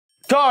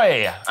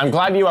Cory, I'm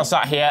glad you are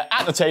sat here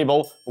at the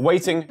table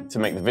waiting to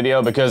make the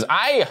video because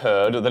I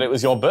heard that it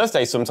was your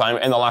birthday sometime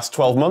in the last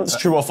 12 months.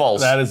 True or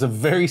false? That is a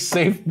very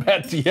safe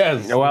bet,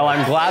 yes. Well,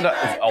 I'm glad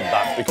of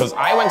that because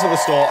I went to the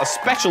store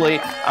especially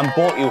and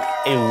bought you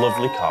a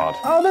lovely card.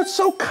 Oh, that's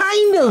so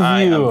kind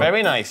of you.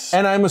 Very nice.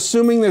 And I'm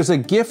assuming there's a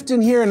gift in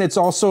here and it's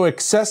also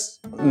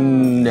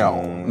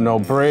no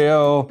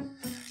Braille.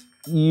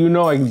 You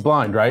know I'm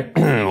blind, right?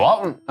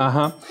 What?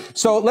 Uh-huh.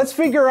 So let's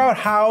figure out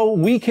how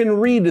we can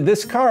read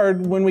this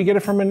card when we get it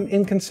from an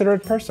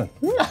inconsiderate person.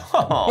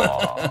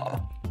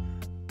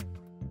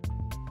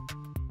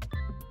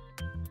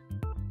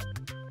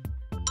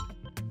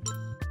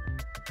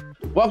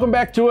 Welcome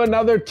back to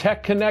another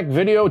Tech Connect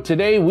video.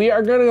 Today we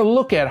are going to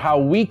look at how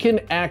we can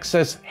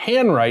access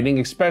handwriting,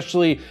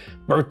 especially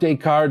birthday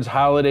cards,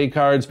 holiday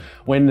cards,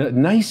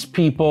 when nice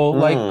people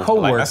like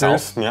coworkers,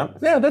 like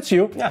yeah, that's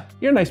you. Yeah,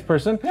 you're a nice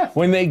person. Yeah.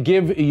 When they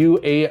give you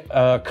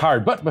a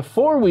card. But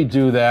before we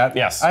do that,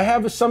 yes, I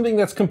have something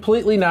that's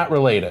completely not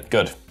related.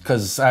 Good.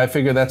 Because I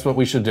figure that's what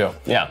we should do.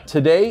 Yeah.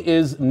 Today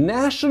is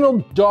National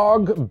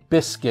Dog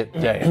Biscuit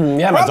Day.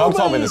 Yeah, my dog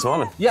told me this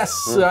morning. Yes,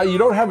 you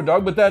don't have a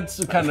dog, but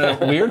that's kind of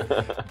weird.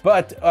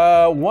 But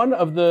one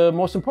of the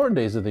most important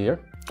days of the year.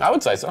 I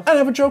would say so. I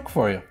have a joke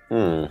for you.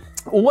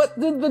 What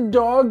did the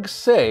dog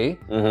say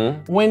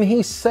when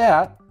he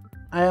sat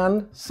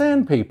on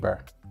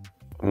sandpaper?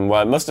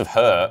 Well, it must have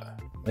hurt.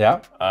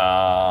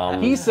 Yeah.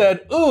 He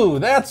said, "Ooh,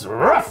 that's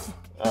rough."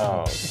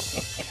 Oh,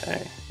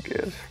 okay,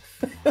 good.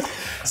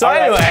 So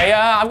anyway,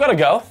 I've got to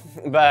go,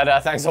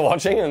 but thanks for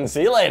watching and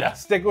see you later.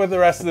 Stick with the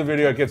rest of the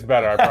video, it gets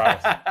better, I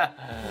promise.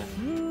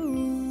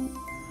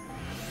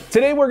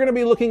 Today we're going to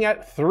be looking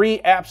at 3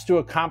 apps to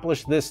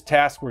accomplish this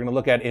task. We're going to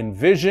look at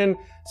Envision,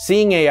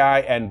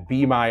 SeeingAI, and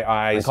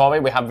BeMyAI. And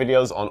Cory, we have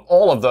videos on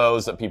all of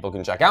those that people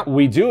can check out.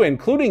 We do,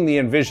 including the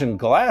Envision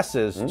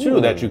glasses too,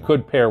 that you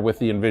could pair with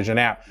the Envision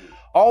app.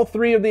 All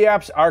 3 of the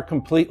apps are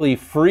completely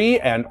free,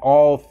 and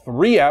all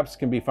 3 apps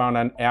can be found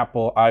on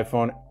Apple,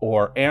 iPhone,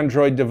 or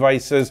Android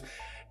devices.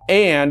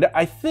 And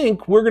I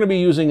think we're going to be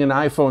using an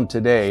iPhone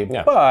today,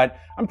 but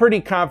I'm pretty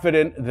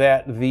confident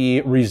that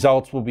the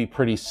results will be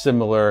pretty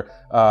similar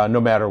no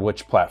matter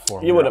which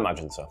platform. You would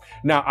imagine so.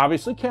 Now,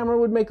 obviously, camera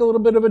would make a little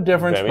bit of a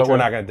difference, but we're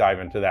not going to dive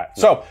into that.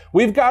 No. So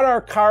we've got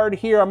our card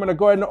here. I'm going to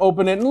go ahead and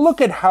open it, and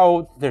look at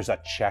how there's a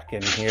check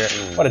in here.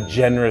 What a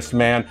generous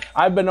man.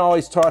 I've been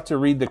always taught to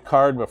read the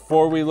card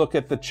before we look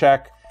at the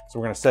check, so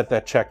we're going to set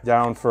that check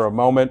down for a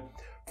moment.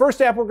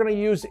 First app we're going to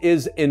use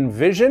is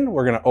Envision.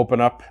 We're going to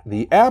open up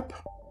the app.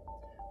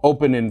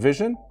 Open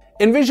Envision.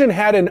 Envision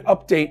had an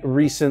update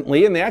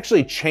recently, and they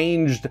actually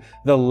changed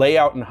the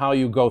layout and how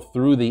you go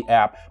through the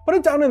app. Put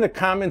it down in the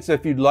comments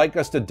if you'd like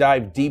us to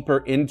dive deeper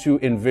into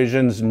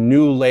Envision's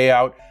new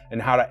layout and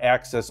how to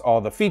access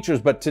all the features.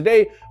 But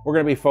today, we're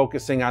going to be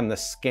focusing on the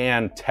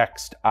scan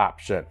text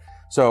option.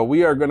 So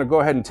we are going to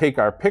go ahead and take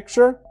our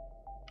picture.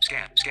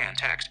 Scan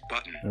text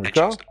button. There we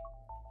go.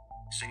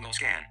 Single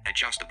scan,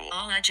 adjustable.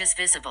 All edges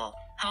visible.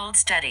 Hold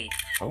steady.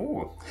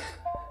 Oh.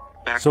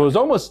 So it was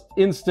almost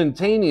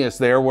instantaneous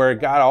there where it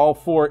got all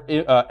 4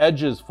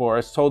 edges for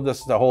us, told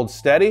us to hold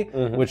steady,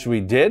 which we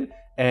did,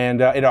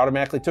 and it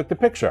automatically took the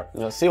picture.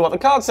 Let's see what the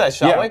card says,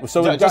 shall we?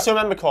 So just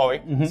remember,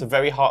 Cory, it's a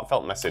very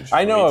heartfelt message.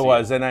 I know it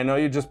was, and I know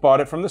you just bought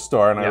it from the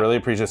store, and I really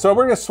appreciate it. So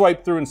we're going to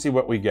swipe through and see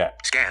what we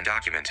get. Scan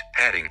document,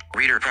 heading,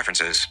 reader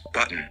preferences,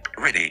 button,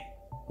 ready.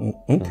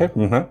 Okay.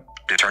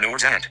 Deter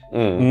towards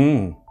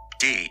end.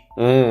 D.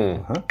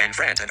 And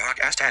France and Hawk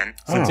S10,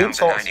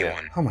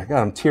 1091. Oh my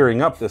God, I'm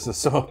tearing up. This is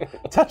so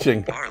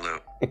touching. Barlow.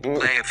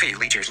 Play of fee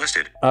features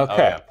listed.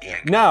 Okay.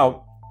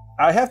 Now,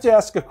 I have to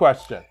ask a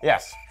question.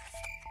 Yes.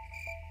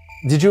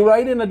 Did you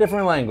write in a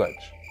different language?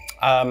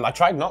 I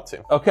tried not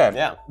to. Okay.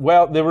 Yeah.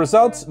 Well, the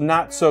results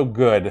not so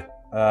good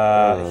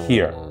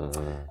here.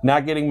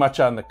 Not getting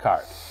much on the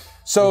card.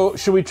 So,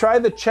 should we try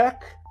the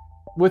check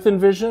with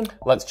Envision?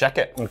 Let's check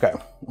it. Okay.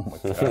 Oh my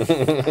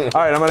God.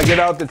 All right, I'm going to get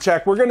out the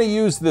check. We're going to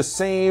use the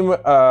same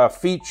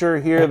feature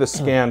here, the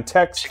scan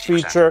text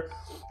feature.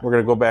 We're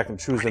going to go back and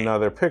choose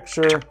another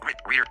picture.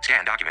 Reader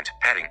scan document,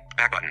 heading,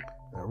 back button.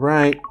 All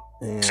right.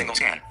 And single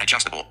scan,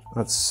 adjustable.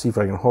 Let's see if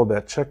I can hold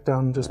that check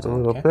down just a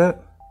little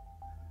bit.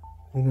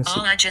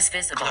 All edges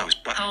visible.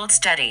 Hold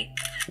steady.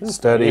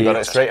 Steady. You got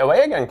it straight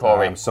away again,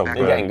 Cory. I'm so good.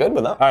 You're getting good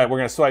with that. All right, we're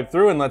going to swipe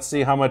through and let's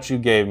see how much you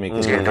gave me,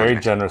 because you're very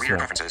generous. Reader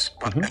preferences,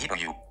 button,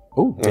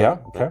 Oh, yeah,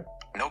 okay.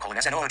 No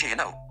colon SNOOG,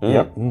 no.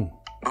 Yep. New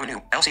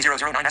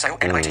LC009SIO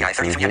NYTI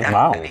 33 and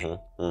Wow.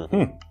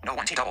 No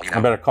 1TW.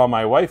 I better call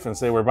my wife and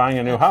say we're buying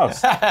a new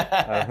house.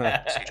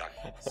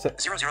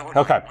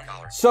 Okay.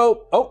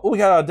 So, we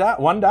got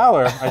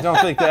 $1. I don't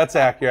think that's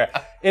accurate.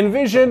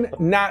 Envision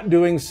not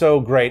doing so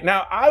great.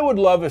 Now, I would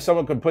love if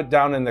someone could put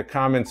down in the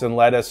comments and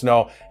let us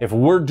know if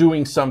we're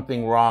doing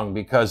something wrong,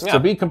 because to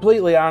be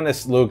completely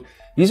honest, Luke,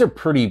 these are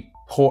pretty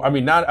poor. I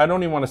mean, I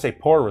don't even want to say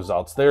poor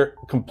results. They're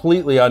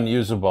completely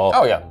unusable.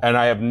 Oh yeah. And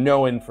I have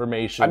no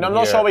information. And I'm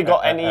not sure we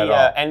got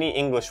any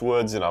English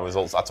words in our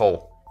results at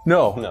all.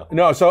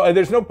 No. So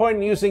there's no point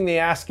in using the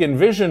Ask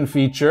Envision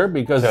feature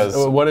because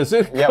what is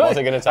it? Yeah, what's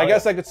it going to tell I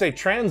guess I could say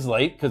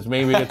translate because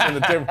maybe it's in a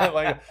different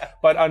language.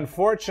 But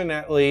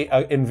unfortunately,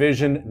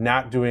 Envision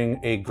not doing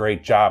a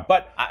great job.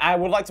 But I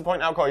would like to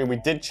point out, Cory, we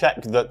did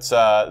check that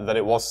that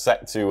it was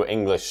set to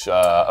English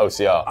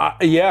OCR.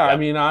 Yeah, I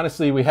mean,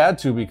 honestly, we had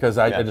to because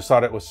I just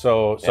thought it was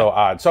so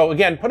odd. So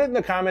again, put it in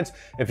the comments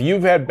if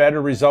you've had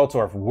better results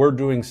or if we're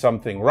doing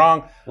something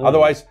wrong.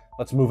 Otherwise,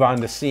 let's move on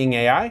to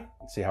SeeingAI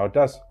and see how it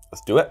does.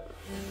 Let's do it.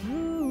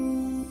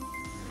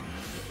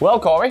 Well,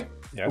 Cory,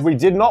 we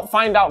did not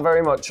find out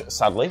very much,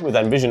 sadly, with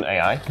Envision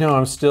AI. No,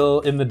 I'm still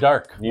in the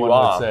dark, You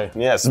are.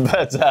 Yes,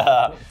 but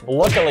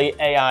luckily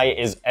AI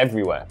is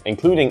everywhere,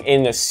 including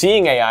in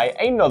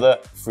SeeingAI, another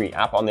free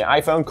app on the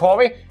iPhone.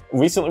 Cory,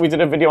 recently we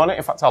did a video on it.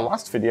 In fact, our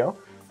last video,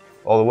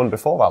 or the one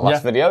before that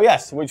last video,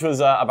 yes, which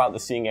was about the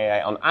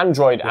SeeingAI on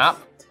Android app.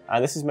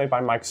 And this is made by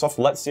Microsoft.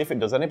 Let's see if it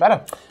does any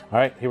better. All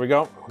right, here we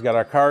go. We got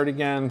our card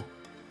again.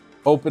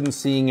 Open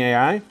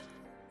SeeingAI.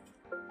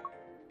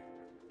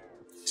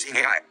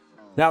 SeeingAI.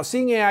 Now,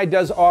 SeeingAI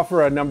does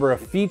offer a number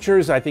of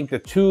features. I think the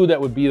two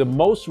that would be the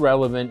most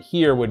relevant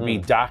here would be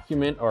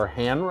document or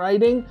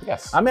handwriting.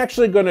 Yes. I'm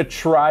actually going to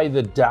try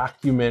the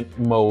document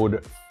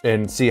mode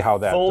and see how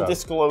that Full does.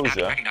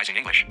 disclosure, Recognizing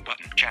English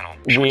button channel.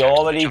 we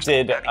already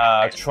did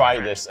try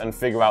this and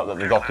figure out that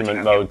the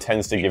document mode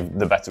tends to give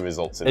the better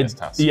results in this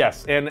task.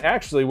 Yes, and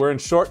actually we're in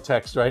short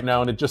text right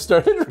now and it just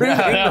started reading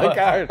the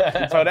card.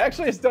 So it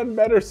actually has done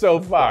better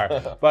so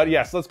far. But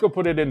yes, let's go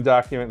put it in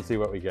document and see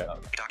what we get.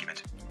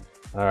 Document.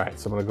 All right,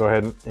 so I'm going to go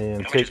ahead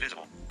and take...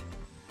 Visible.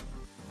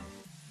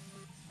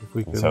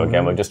 So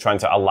again, we're just trying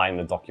to align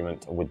the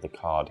document with the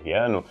card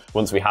here, and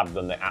once we have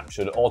done, the app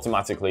should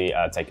automatically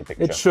take a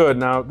picture. It should.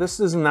 Now,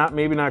 this is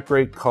maybe not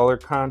great color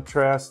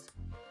contrast,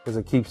 because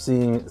I keep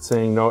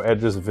saying no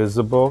edges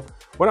visible.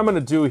 What I'm going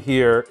to do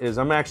here is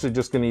I'm actually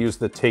just going to use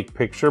the take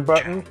picture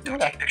button,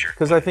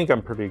 because I think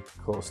I'm pretty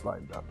close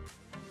lined up.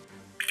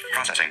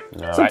 Processing.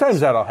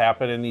 Sometimes that'll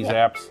happen in these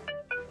apps.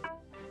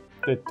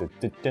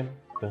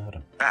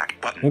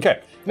 Back button. Okay,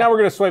 now we're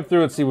going to swipe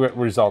through and see what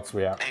results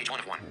we have. Page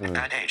 1 of 1.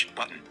 Add page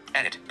button.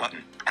 Edit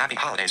button. Happy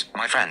holidays,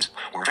 my friends.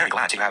 We're very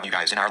glad to have you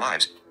guys in our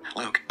lives.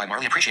 Luke, I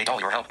really appreciate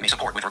all your help and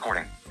support with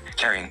recording.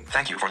 Carrying,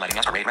 thank you for letting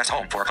us parade rest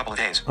home for a couple of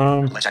days.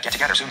 Let's get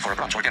together soon for a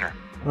brunch or dinner.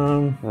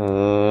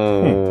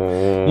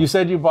 You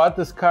said you bought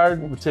this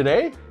card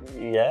today?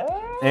 Yeah.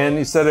 And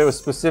you said it was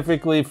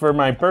specifically for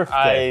my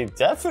birthday. I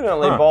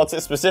definitely bought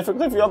it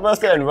specifically for your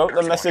birthday and wrote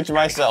the message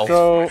myself.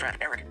 So, Eric,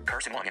 Eric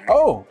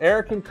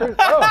and Kirsten.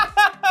 Oh,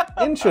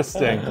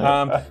 interesting.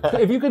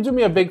 If you could do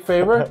me a big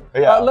favor,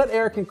 let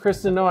Eric and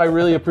Kristen know I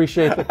really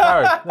appreciate the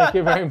card. Thank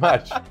you very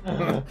much.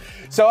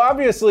 So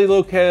obviously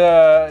Luke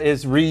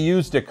has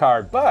reused a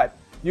card, but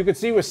you can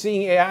see with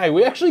SeeingAI,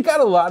 we actually got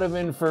a lot of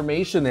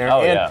information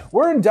there.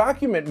 We're in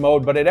document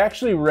mode, but it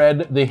actually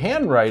read the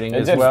handwriting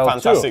as well, too. It did a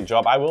fantastic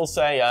job. I will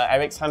say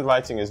Eric's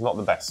handwriting is not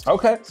the best.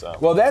 Okay. So.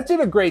 Well, that did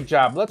a great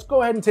job. Let's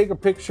go ahead and take a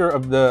picture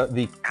of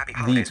the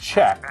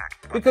check.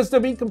 Because to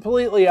be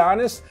completely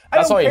honest,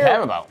 that's all you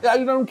care about.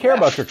 I don't care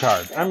about your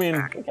card. I mean,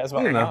 who cares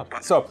about your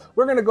card? So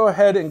we're going to go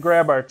ahead and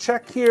grab our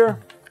check here.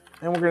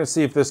 And we're going to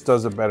see if this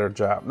does a better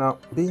job. Now,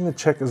 being the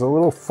check is a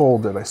little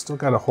folded, I still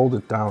got to hold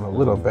it down a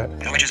little bit.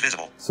 No edges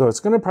visible. So it's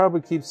going to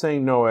probably keep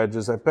saying no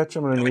edges. I bet you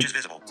I'm going to need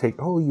to take...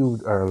 Oh, you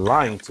are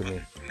lying to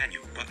me.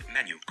 Menu,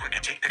 quick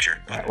and take picture.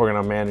 Right, we're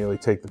going to manually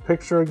take the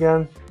picture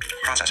again.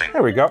 Processing.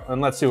 There we go.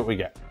 And let's see what we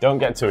get. Don't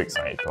get too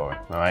excited, Cory.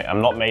 All right,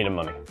 I'm not made of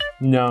money.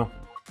 No.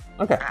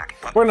 Okay.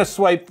 We're going to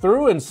swipe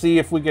through and see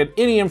if we get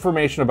any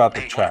information about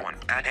the check.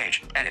 Add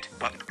page, edit,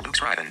 button, Luke's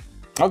driving.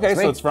 Okay,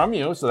 so it's from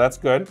you, so that's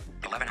good.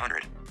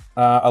 1100.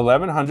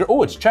 1100.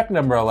 Oh, it's check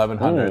number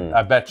 1100.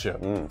 I bet you.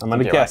 I'm going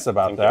to guess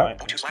about that.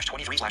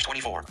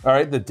 2/23/24. All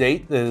right, the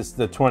date is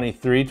the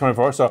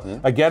 23/24.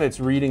 So again, it's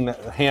reading the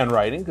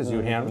handwriting because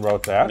you hand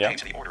wrote that. Pay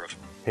to the order of.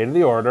 Pay to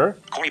the order.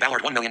 Cory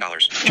Ballard, $1 million.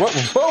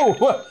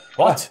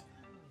 What?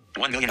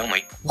 1 million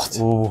only. What?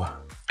 Ooh.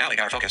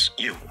 Alligator focus,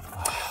 you.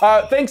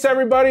 Thanks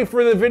everybody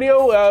for the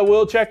video.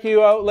 We'll check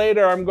you out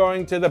later. I'm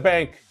going to the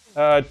bank.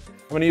 I'm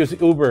going to use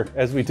Uber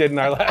as we did in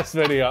our last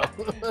video.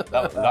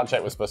 that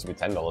check was supposed to be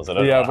 $10. I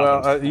don't know.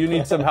 Well, you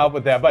need some help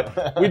with that.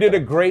 But we did a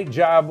great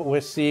job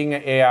with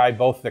SeeingAI,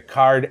 both the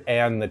card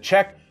and the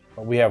check.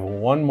 But we have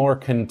one more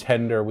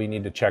contender we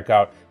need to check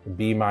out.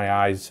 The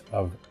BeMyAI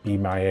of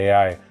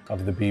BeMyAI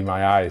of the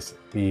BeMyAI.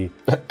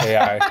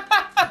 BeMyAI.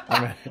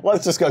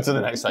 Let's just go to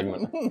the next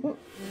segment.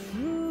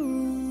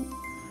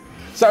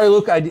 Sorry,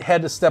 Luke, I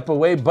had to step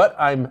away, but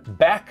I'm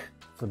back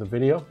for the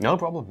video. No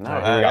problem. No,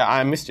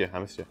 I missed you.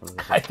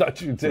 I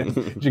thought you did.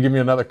 Did you give me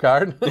another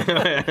card?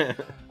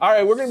 All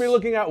right, we're going to be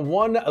looking at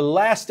one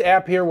last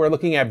app here. We're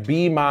looking at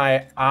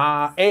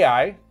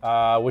BeMyAI,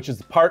 which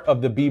is part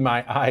of the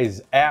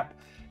BeMyAI's app,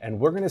 and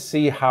we're going to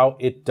see how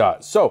it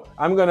does. So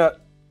I'm going to,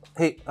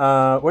 hey,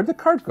 where'd the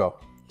card go?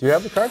 Do you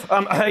have the card?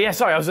 Yeah,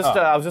 sorry, I was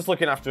just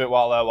looking after it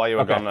while you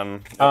were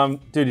gone.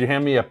 Dude, you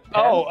hand me a pen?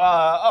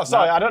 Oh,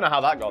 sorry, I don't know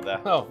how that got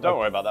there. Oh, don't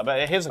worry about that.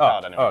 But here's a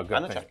card anyway. Oh,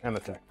 good. And the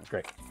check.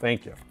 Great.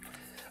 Thank you.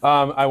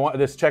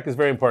 This check is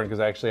very important because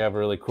I actually have a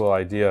really cool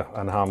idea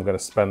on how I'm going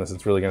to spend this.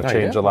 It's really going to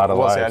change a lot of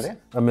lives. What's the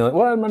idea? $1 million.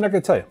 Well, I'm not going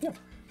to tell you. Yeah.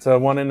 It's a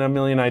 1 in a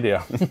million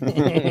idea.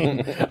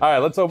 All right,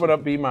 let's open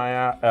up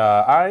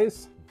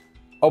BeMyAI.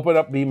 Open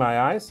up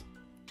BeMyAI.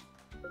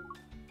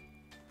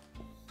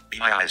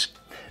 BeMyAI.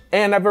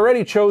 And I've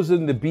already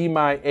chosen the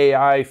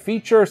BeMyAI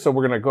feature, so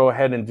we're going to go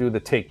ahead and do the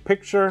take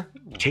picture.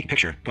 Take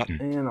picture button.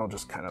 And I'll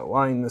just kind of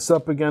line this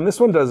up again. This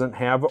one doesn't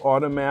have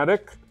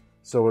automatic,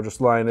 so we'll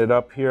just line it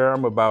up here.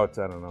 I'm about,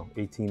 I don't know,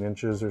 18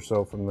 inches or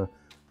so from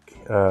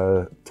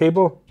the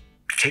table.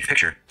 Take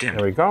picture. Dim.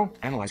 There we go.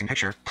 Analyzing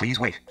picture. Please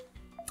wait.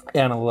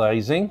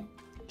 Analyzing.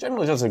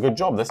 Generally does a good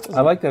job, this doesn't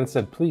I like that it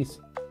said please.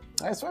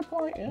 That's very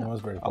polite, yeah. That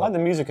was very I like the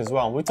music as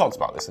well. We talked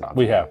about this in our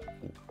We have.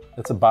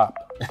 It's a bop.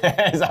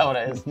 Is that what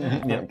it is?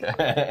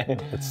 Okay.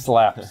 It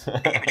slaps.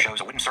 The image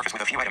shows a wooden surface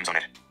with a few items on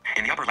it.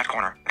 In the upper left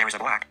corner, there is a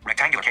black,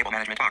 rectangular cable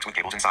management box with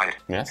cables inside it.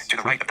 Yes. To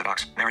the right of the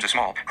box, there is a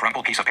small,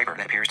 crumpled piece of paper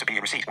that appears to be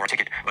a receipt or a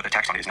ticket, but the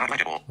text on it is not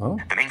legible. Oh.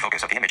 The main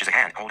focus of the image is a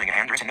hand holding a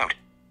handwritten note.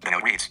 The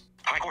note reads,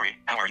 "Hi Cory,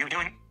 how are you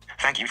doing?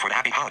 Thank you for the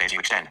happy holidays you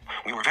extend.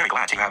 We were very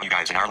glad to have you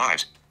guys in our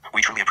lives.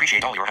 We truly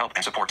appreciate all your help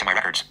and support to my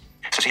records.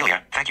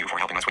 Cecilia, thank you for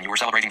helping us when you were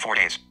celebrating 4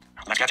 days.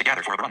 Let's get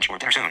together for a brunch or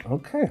dinner soon."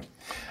 Okay.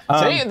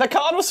 See, the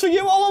card was for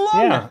you all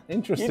along. Yeah,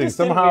 interesting.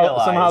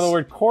 Somehow the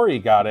word Cory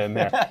got in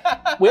there.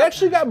 We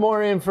actually got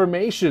more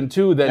information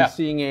too than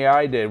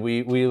SeeingAI did.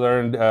 We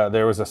learned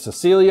there was a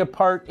Cecilia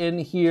part in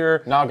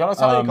here. Now, I've got to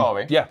tell you,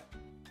 Cory. Yeah.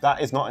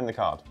 That is not in the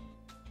card.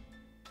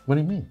 What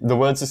do you mean? The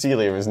word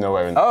Cecilia is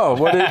nowhere in the Oh,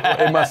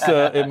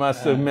 it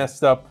must have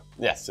messed up.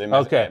 Yes, it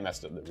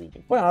messed up the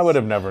reading. Well, I would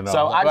have never known.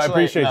 So actually, I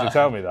appreciate you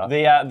telling me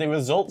that. The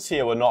results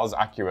here were not as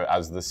accurate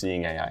as the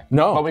SeeingAI.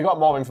 No. But we got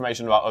more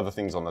information about other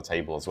things on the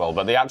table as well.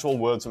 But the actual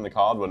words from the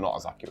card were not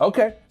as accurate.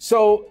 Okay,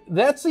 so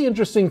that's the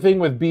interesting thing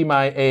with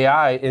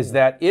BeMyAI is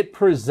that it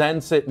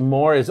presents it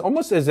more as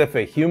almost as if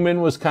a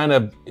human was kind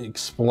of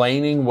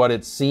explaining what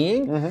it's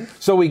seeing.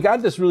 So we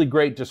got this really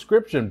great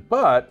description,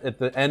 but at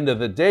the end of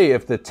the day,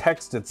 if the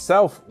text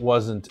itself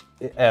wasn't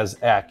as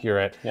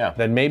accurate,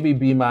 then maybe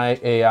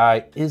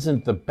BeMyAI isn't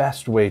the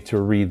best way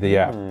to read the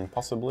app.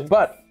 Possibly.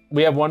 But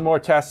we have one more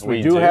test.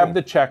 We do have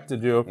the check to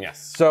do.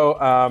 Yes. So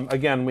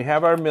again, we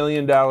have our $1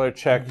 million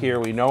check here.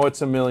 We know it's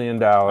 $1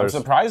 million. I'm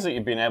surprised that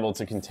you've been able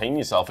to contain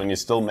yourself and you're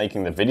still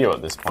making the video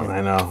at this point.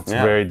 I know, it's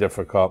very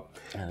difficult.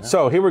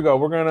 So here we go.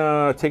 We're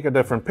gonna take a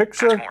different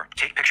picture. More.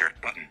 Take picture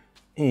button.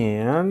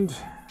 And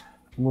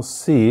we'll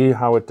see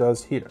how it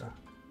does here.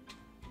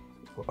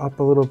 Go up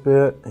a little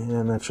bit,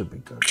 and that should be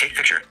good. Take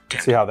picture.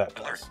 Let's see how that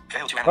Alert. does.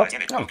 Fail to analyze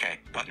image. Okay.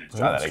 Button.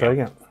 Let's try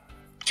again.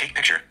 Take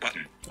picture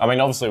button. I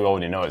mean, obviously we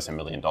already know it's $1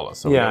 million,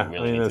 so we don't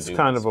really need to do it's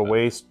kind of a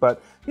waste,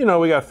 but you know,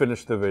 we got to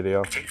finish the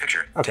video. Take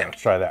picture. Okay,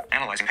 let's try that.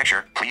 Analyzing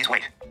picture. Please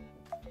wait.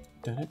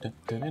 Okay,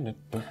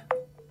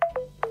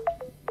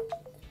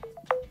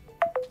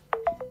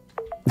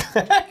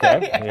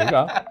 there you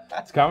go.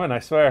 It's coming, I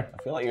swear.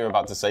 I feel like you're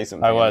about to say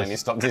something I was. and then you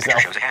stopped The picture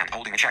yourself. shows a hand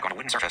holding a check on a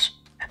wooden surface.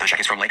 The check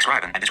is from Lake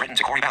Scriven and is written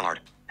to Cory Ballard.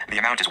 The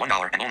amount is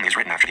 $1 and only is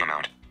written after the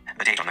amount.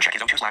 The date on the check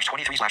is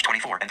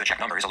 02/23/24 and the check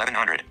number is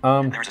 1100.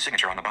 There is a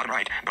signature on the bottom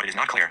right, but it is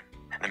not clear.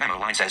 The memo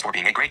line says, "For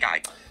being a great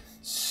guy."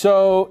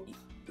 So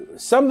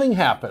something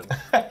happened.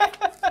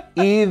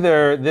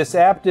 Either this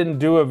app didn't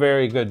do a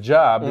very good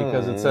job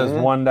because it says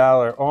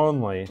 $1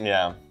 only,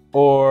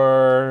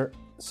 or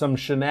some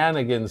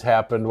shenanigans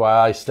happened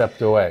while I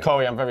stepped away.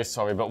 Cory, I'm very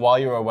sorry, but while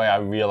you were away, I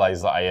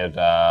realized that I had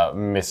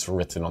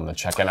miswritten on the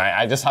check, and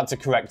I just had to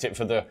correct it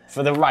for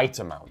the right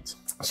amount.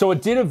 So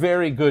it did a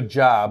very good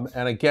job,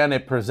 and again,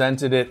 it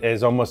presented it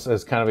as almost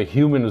as kind of a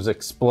human was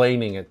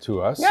explaining it to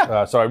us.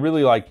 Yeah. So I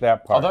really liked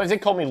that part. Although it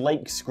did call me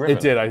Lake Scriven.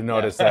 It did, I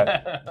noticed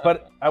that.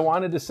 But I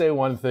wanted to say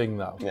one thing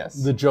though. Yes.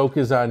 The joke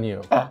is on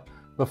you.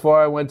 Before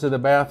I went to the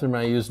bathroom,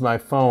 I used my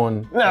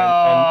phone and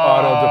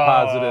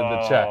auto-deposited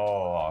the check.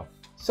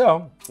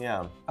 So,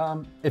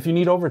 if you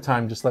need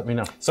overtime, just let me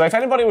know. So if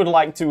anybody would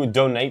like to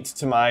donate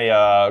to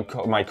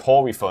my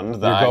Cory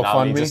fund that I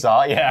now need to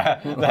start,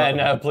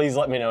 then please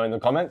let me know in the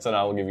comments and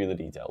I will give you the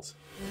details.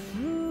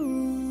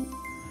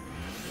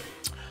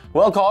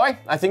 Well, Cory,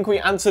 I think we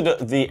answered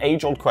the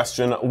age-old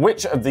question,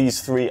 which of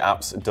these 3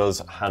 apps does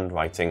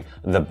handwriting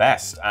the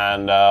best?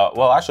 And,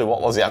 well, actually,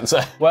 what was the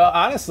answer? Well,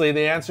 honestly,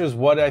 the answer is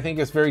what I think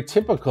is very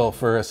typical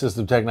for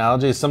assistive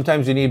technology.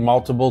 Sometimes you need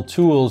multiple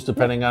tools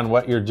depending on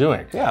what you're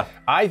doing. Yeah.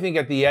 I think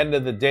at the end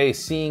of the day,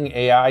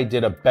 SeeingAI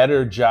did a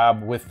better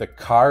job with the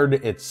card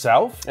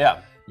itself. Yeah.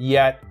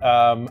 Yet,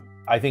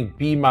 I think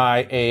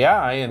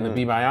BeMyAI and the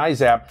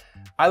BeMyAI app,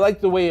 I like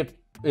the way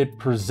it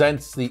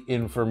presents the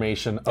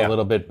information a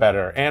little bit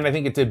better. And I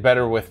think it did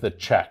better with the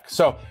check.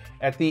 So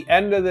at the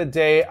end of the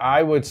day,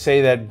 I would say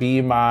that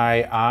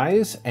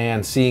BeMyAI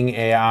and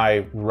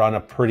SeeingAI run a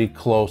pretty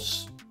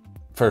close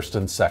first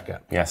and second.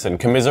 Yes, and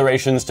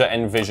commiserations to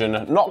Envision,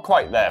 not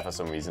quite there for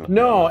some reason.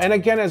 No, and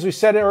again, as we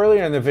said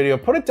earlier in the video,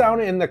 put it down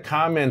in the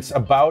comments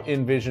about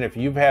Envision if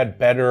you've had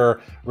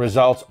better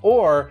results,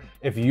 or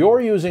if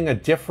you're using a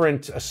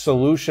different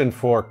solution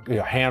for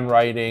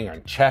handwriting or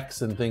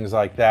checks and things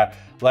like that.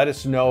 let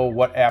us know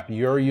what app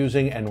you're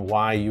using and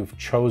why you've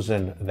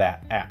chosen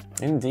that app.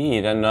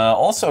 Indeed, and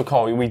also,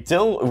 Cory, we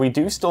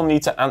do still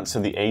need to answer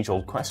the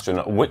age-old question,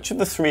 which of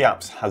the 3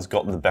 apps has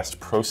got the best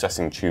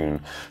processing tune?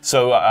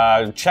 So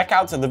check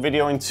out the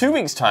video in 2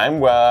 weeks' time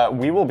where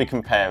we will be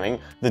comparing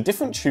the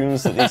different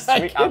tunes that these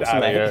 3 apps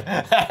make.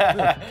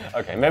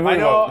 Okay, maybe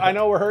I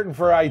know we're hurting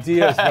for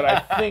ideas, but I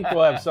think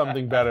we'll have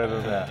something better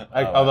than that.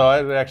 Although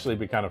it would actually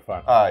be kind of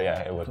fun. Oh,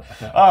 yeah, it would.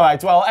 All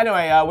right, well,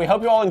 anyway, we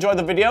hope you all enjoyed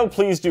the video.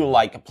 Please do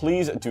like,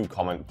 please do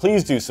comment,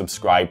 please do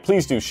subscribe,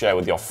 please do share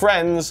with your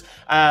friends,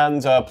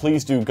 and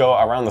please do go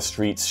around the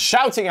streets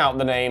shouting out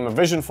the name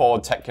Vision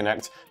Forward Tech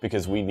Connect,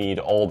 because we need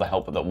all the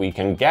help that we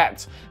can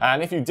get.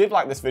 And if you did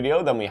like this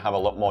video, then we have a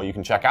lot more you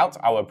can check out.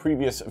 Our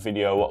previous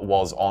video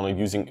was on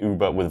using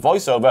Uber with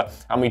VoiceOver,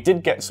 and we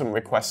did get some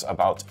requests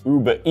about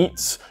Uber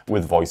Eats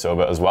with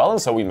VoiceOver as well,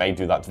 and so we may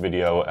do that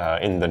video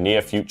in the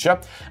near future.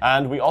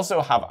 And we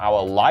also have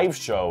our live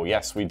show.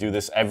 Yes, we do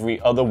this every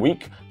other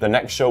week. The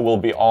next show will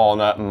be on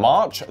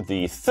March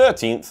the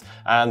 13th,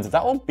 and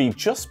that will be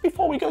just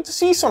before we go to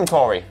CSUN,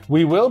 Cory.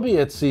 We will be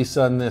at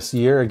CSUN this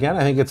year. Again,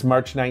 I think it's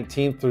March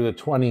 19th through the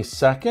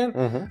 22nd.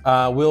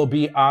 We'll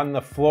be on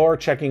the floor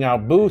checking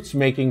out booths,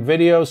 making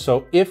videos.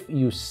 So if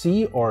you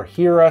see or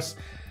hear us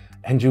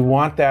and you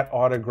want that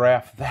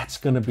autograph, that's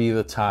going to be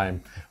the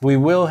time. We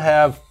will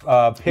have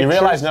pictures. You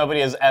realize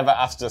nobody has ever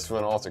asked us for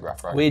an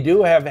autograph, right? We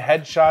do have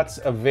headshots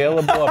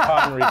available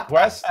upon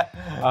request.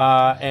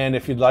 And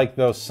if you'd like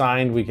those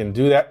signed, we can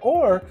do that.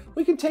 Or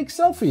we can take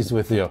selfies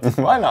with you.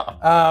 Why not?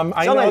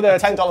 I know that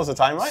 $10 a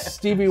time, right?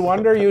 Stevie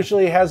Wonder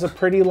usually has a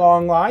pretty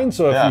long line.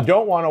 So if you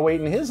don't want to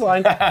wait in his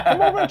line,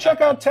 come over and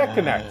check out Tech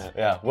Connect.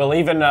 Yeah, we'll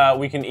even,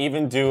 we can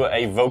even do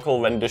a vocal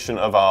rendition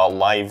of our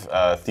live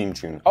theme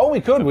tune. Oh, we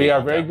could. We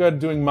are very good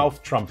doing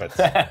mouth trumpets.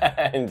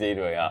 Indeed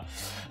we are.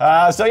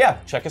 So yeah,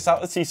 check us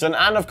out at CSUN,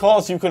 and of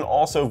course you can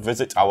also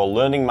visit our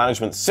learning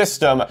management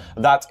system.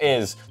 That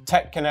is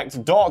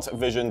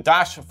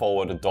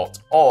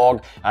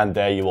techconnect.vision-forward.org, and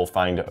there you will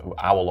find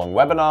hour-long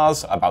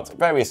webinars about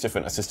various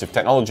different assistive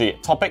technology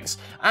topics,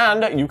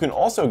 and you can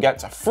also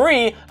get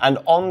free and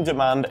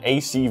on-demand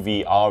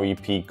ACV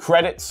REP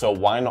credits, so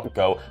why not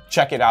go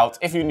check it out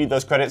if you need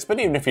those credits, but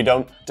even if you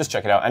don't, just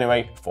check it out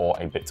anyway for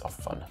a bit of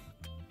fun.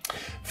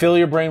 Fill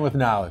your brain with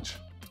knowledge.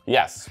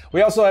 Yes.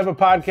 We also have a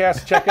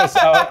podcast. Check us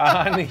out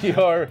on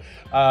your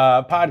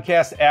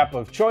podcast app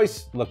of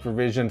choice. Look for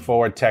Vision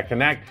Forward Tech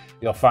Connect.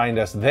 You'll find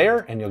us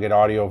there, and you'll get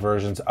audio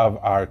versions of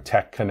our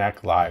Tech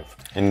Connect Live.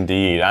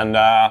 Indeed. And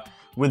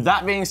with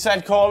that being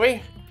said,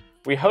 Cory,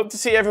 we hope to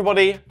see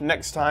everybody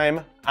next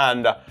time.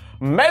 And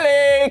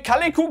Mele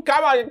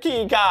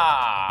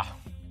Kalikukamakika!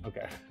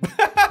 Okay.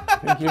 I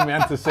think you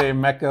meant to say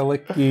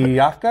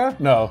Mekalikiaka?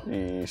 No.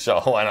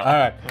 Sure, why not? All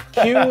right.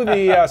 Cue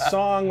the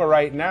song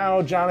right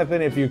now, Jonathan,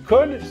 if you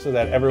could, so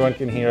that everyone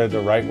can hear the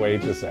right way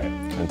to say it.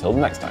 Until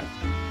next time.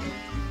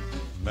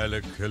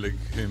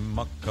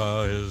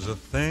 Melikilikimaka is a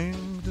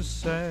thing to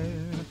say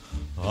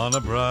on a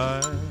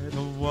bright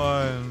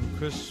Hawaiian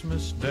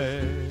Christmas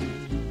day.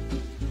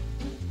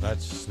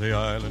 That's the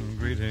island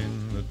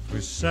greeting that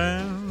we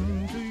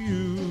send to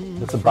you.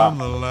 That's a from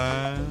bop. the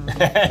land.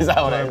 Is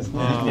that what it is?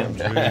 Palm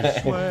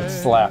trees sway.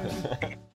 Slaps.